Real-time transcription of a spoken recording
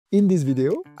In this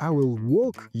video, I will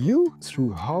walk you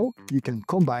through how you can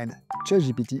combine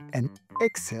ChatGPT and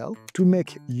Excel to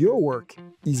make your work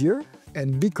easier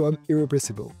and become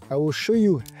irreplaceable. I will show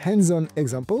you hands-on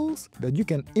examples that you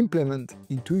can implement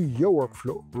into your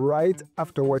workflow right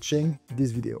after watching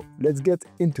this video. Let's get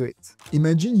into it.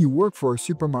 Imagine you work for a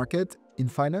supermarket in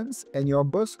finance and your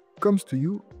boss comes to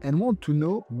you and wants to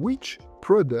know which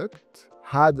product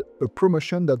had a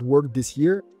promotion that worked this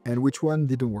year and which one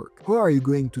didn't work. How are you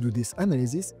going to do this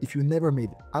analysis if you never made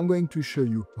it? I'm going to show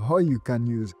you how you can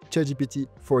use ChatGPT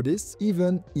for this,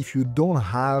 even if you don't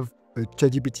have a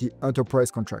ChatGPT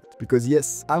enterprise contract. Because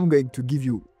yes, I'm going to give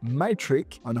you my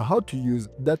trick on how to use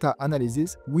data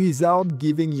analysis without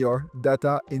giving your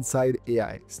data inside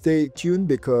AI. Stay tuned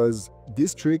because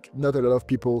this trick, not a lot of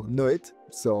people know it.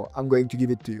 So I'm going to give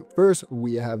it to you. First,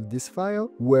 we have this file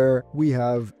where we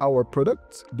have our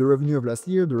products, the revenue of last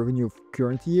year, the revenue of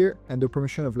current year, and the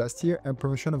promotion of last year and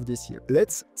promotion of this year.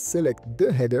 Let's select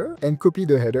the header and copy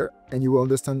the header, and you will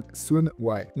understand soon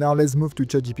why. Now let's move to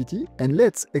ChatGPT and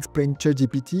let's explain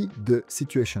ChatGPT the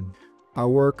situation. I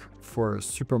work for a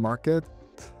supermarket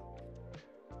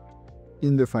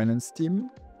in the finance team.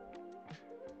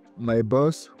 My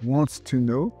boss wants to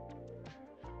know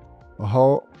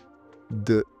how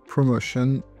the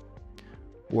promotion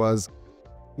was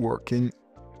working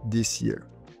this year.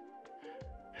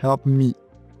 Help me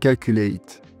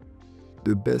calculate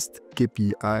the best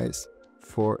KPIs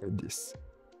for this.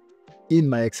 In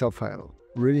my Excel file,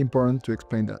 really important to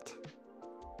explain that.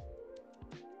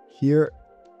 Here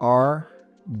are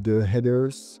the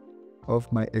headers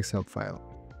of my Excel file.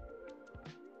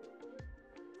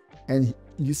 And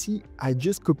you see, I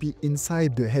just copy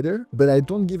inside the header, but I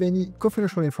don't give any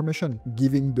confidential information.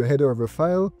 Giving the header of a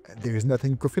file, there is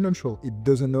nothing confidential. It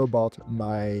doesn't know about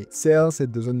my sales,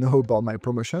 it doesn't know about my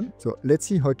promotion. So let's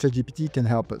see how ChatGPT can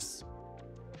help us.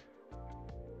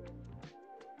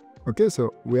 Okay,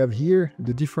 so we have here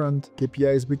the different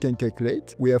KPIs we can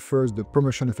calculate. We have first the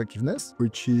promotion effectiveness,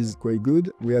 which is quite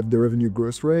good. We have the revenue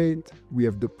growth rate. We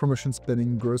have the promotion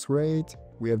spending growth rate.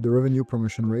 We have the revenue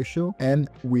promotion ratio, and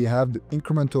we have the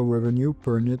incremental revenue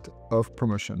per unit of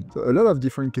promotion. So a lot of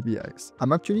different KPIs.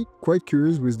 I'm actually quite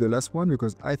curious with the last one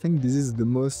because I think this is the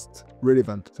most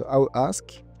relevant. So I will ask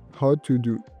how to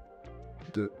do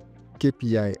the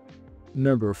KPI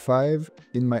number 5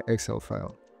 in my Excel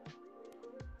file.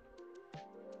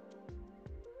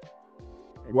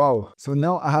 Wow, so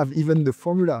now I have even the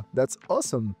formula. That's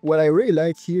awesome. What I really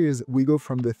like here is we go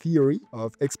from the theory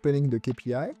of explaining the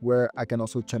KPI, where I can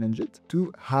also challenge it,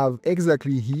 to have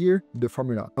exactly here the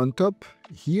formula. On top,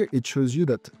 here it shows you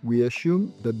that we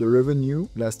assume that the revenue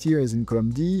last year is in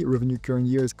column D, revenue current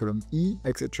year is column E,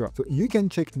 etc. So you can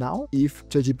check now if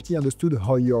ChatGPT understood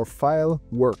how your file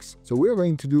works. So we're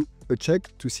going to do a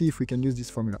check to see if we can use this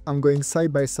formula. I'm going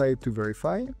side by side to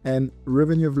verify, and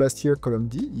revenue of last year column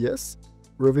D, yes.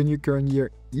 Revenue current year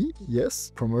E,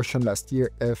 yes. Promotion last year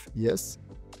F, yes.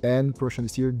 And promotion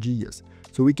this year G, yes.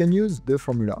 So we can use the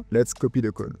formula. Let's copy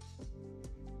the code.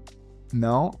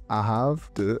 Now I have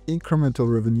the incremental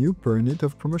revenue per unit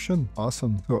of promotion.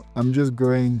 Awesome. So I'm just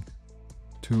going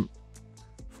to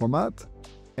format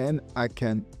and I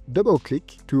can double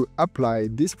click to apply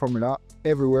this formula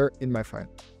everywhere in my file.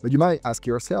 But you might ask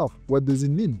yourself, what does it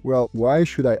mean? Well, why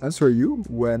should I answer you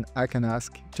when I can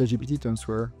ask ChatGPT to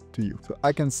answer to you? So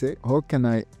I can say, how can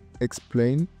I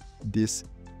explain this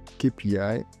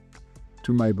KPI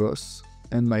to my boss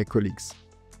and my colleagues?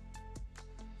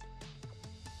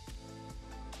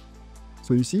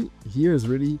 So you see, here is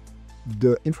really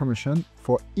the information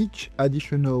for each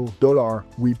additional dollar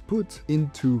we put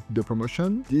into the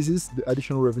promotion. This is the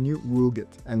additional revenue we'll get.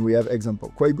 And we have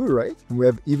example. Quite good, right? And we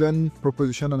have even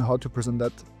proposition on how to present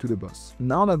that to the boss.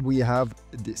 Now that we have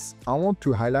this, I want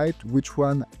to highlight which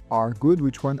one are good,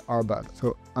 which one are bad.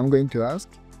 So I'm going to ask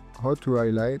how to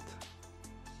highlight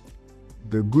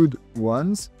the good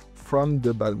ones from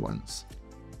the bad ones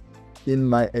in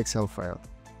my Excel file.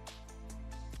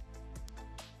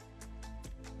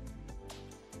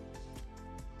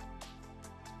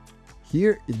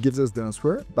 Here, it gives us the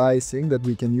answer by saying that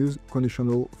we can use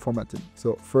conditional formatting.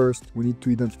 So first, we need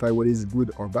to identify what is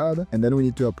good or bad, and then we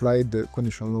need to apply the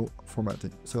conditional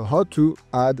formatting. So how to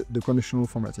add the conditional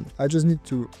formatting? I just need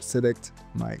to select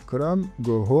my column,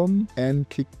 go home, and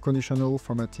click conditional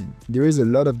formatting. There is a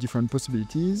lot of different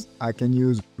possibilities. I can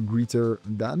use greater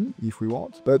than if we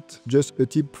want, but just a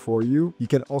tip for you, you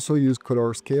can also use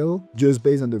color scale. Just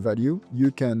based on the value,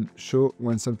 you can show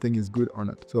when something is good or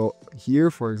not. So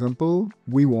here, for example,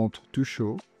 we want to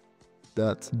show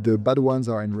that the bad ones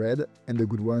are in red and the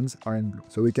good ones are in blue.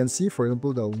 So we can see, for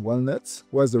example, that walnuts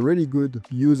was a really good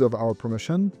use of our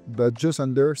promotion, but just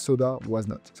under soda was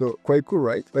not. So quite cool,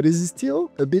 right? But it is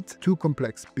still a bit too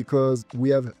complex because we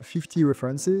have 50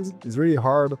 references. It's really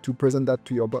hard to present that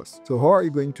to your boss. So how are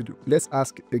you going to do? Let's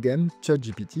ask again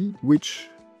ChatGPT, which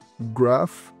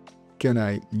graph can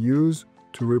I use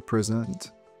to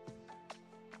represent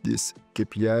this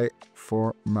KPI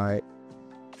for my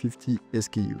 50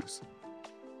 SKUs?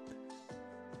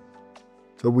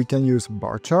 So we can use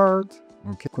bar chart,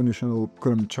 okay, conditional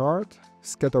column chart,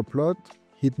 scatter plot,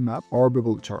 heat map, or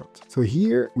bubble chart. So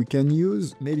here we can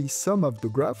use maybe some of the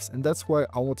graphs, and that's why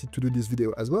I wanted to do this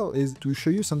video as well, is to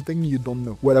show you something you don't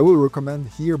know. What I will recommend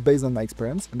here based on my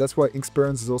experience, and that's why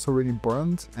experience is also really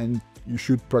important, and you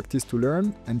should practice to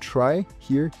learn and try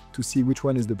here to see which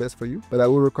one is the best for you. But I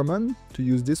will recommend to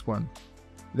use this one.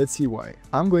 Let's see why.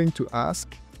 I'm going to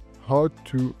ask how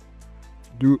to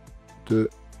do the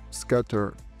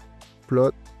scatter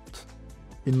plot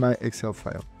in my Excel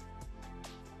file.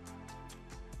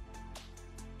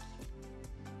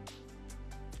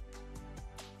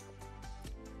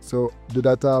 So the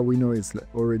data we know is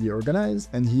already organized,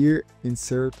 and here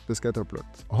insert the scatter plot.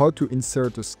 How to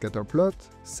insert a scatter plot?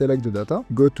 Select the data,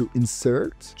 go to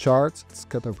insert, chart,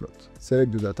 scatter plot.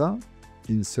 Select the data,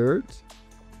 insert,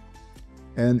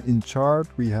 and in chart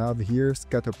we have here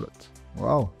scatter plot.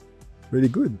 Wow, really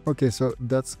good. Okay, so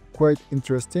that's quite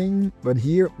interesting, but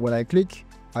here when I click,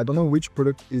 I don't know which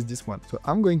product is this one. So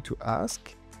I'm going to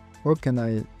ask, how can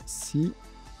I see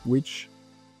which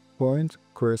point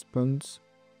corresponds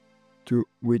to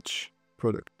which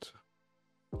product?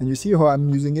 And you see how I'm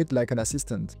using it like an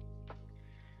assistant.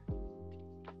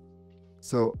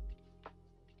 So,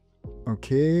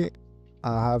 okay,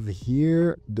 I have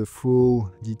here the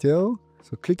full detail.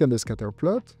 So click on the scatter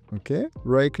plot, okay,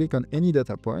 right click on any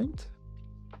data point,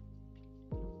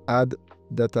 add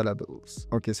data labels.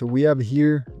 Okay, so we have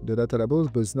here the data labels,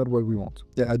 but it's not what we want.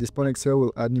 Yeah, at this point Excel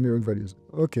will add numeric values.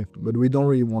 Okay, but we don't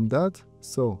really want that.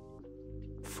 So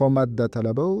format data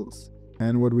labels,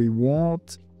 and what we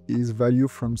want is value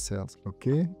from cells.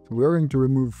 Okay, so we're going to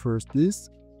remove first this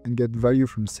and get value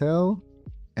from cell,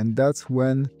 and that's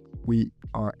when we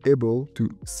are able to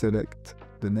select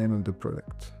the name of the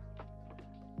product.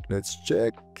 Let's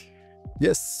check.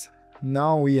 Yes,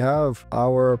 now we have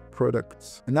our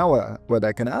products. And now what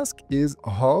I can ask is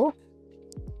how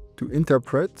to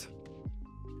interpret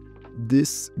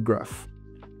this graph.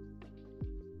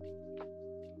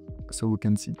 So we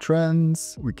can see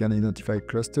trends, we can identify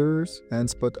clusters and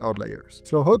spot outliers.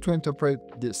 So how to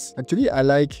interpret this? Actually, I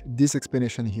like this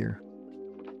explanation here.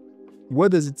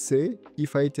 What does it say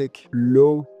if I take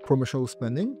low promotional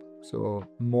spending? So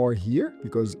more here,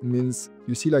 because it means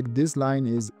you see like this line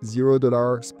is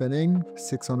 $0 spending,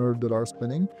 $600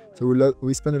 spending. So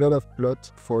we spend a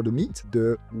lot for the meat.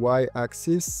 The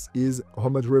y-axis is how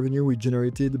much revenue we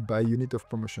generated by unit of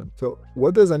promotion. So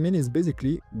what does that mean is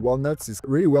basically walnuts is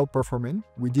really well performing.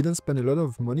 We didn't spend a lot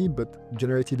of money, but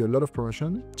generated a lot of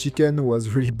promotion. Chicken was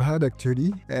really bad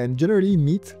actually. And generally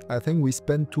meat, I think we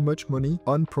spend too much money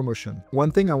on promotion.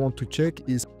 One thing I want to check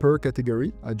is per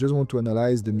category. I just want to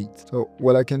analyze the meat. So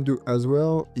what I can do as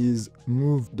well is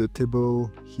move the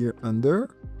table here under,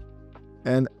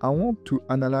 and I want to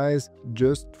analyze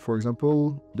just, for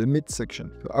example, the meat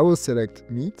section. So I will select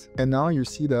meat, and now you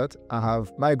see that I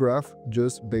have my graph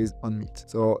just based on meat.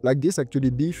 So like this, actually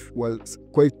beef was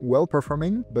quite well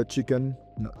performing, but chicken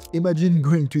not. Imagine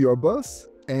going to your boss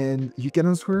and you can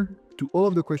answer to all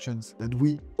of the questions that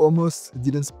we almost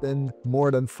didn't spend more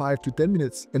than 5 to 10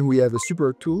 minutes. And we have a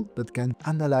super tool that can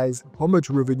analyze how much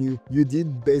revenue you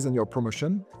did based on your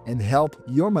promotion and help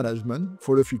your management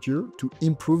for the future to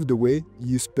improve the way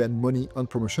you spend money on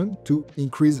promotion to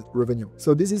increase revenue.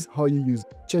 So this is how you use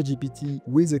ChatGPT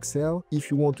with Excel if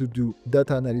you want to do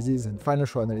data analysis and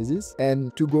financial analysis,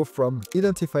 and to go from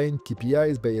identifying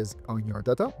KPIs based on your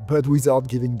data, but without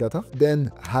giving data,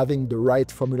 then having the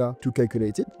right formula to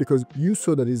calculate it, because you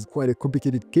saw that it's quite a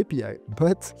complicated KPI.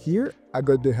 But here I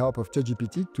got the help of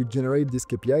ChatGPT to generate this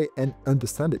KPI and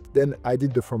understand it. Then I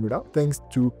did the formula. Thanks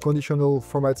to conditional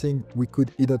formatting, we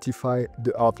could identify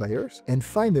the outliers. And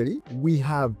finally, we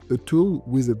have a tool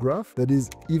with a graph that is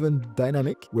even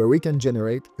dynamic, where we can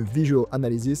generate a visual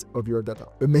analysis of your data.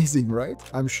 Amazing, right?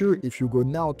 I'm sure if you go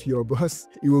now to your boss,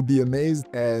 he will be amazed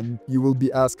and you will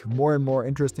be asked more and more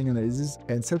interesting analysis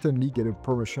and certainly get a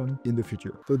promotion in the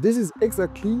future. So this is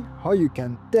exactly how you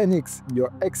can 10x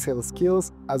your Excel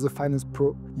skills as a finance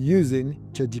pro using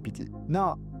ChatGPT.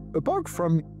 Now, apart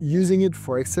from using it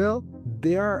for Excel,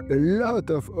 there are a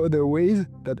lot of other ways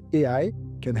that AI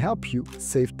can help you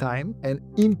save time and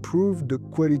improve the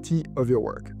quality of your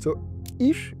work. So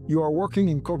if you are working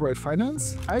in corporate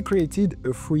finance, I created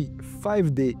a free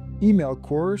 5-day email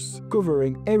course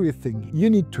covering everything you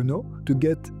need to know to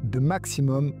get the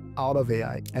maximum out of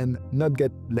AI and not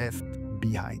get left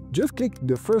behind. Just click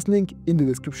the first link in the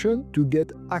description to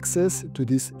get access to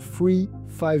this free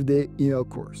 5-day email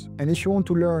course. And if you want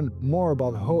to learn more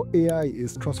about how AI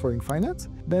is transforming finance,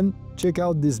 then check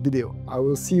out this video. I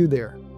will see you there.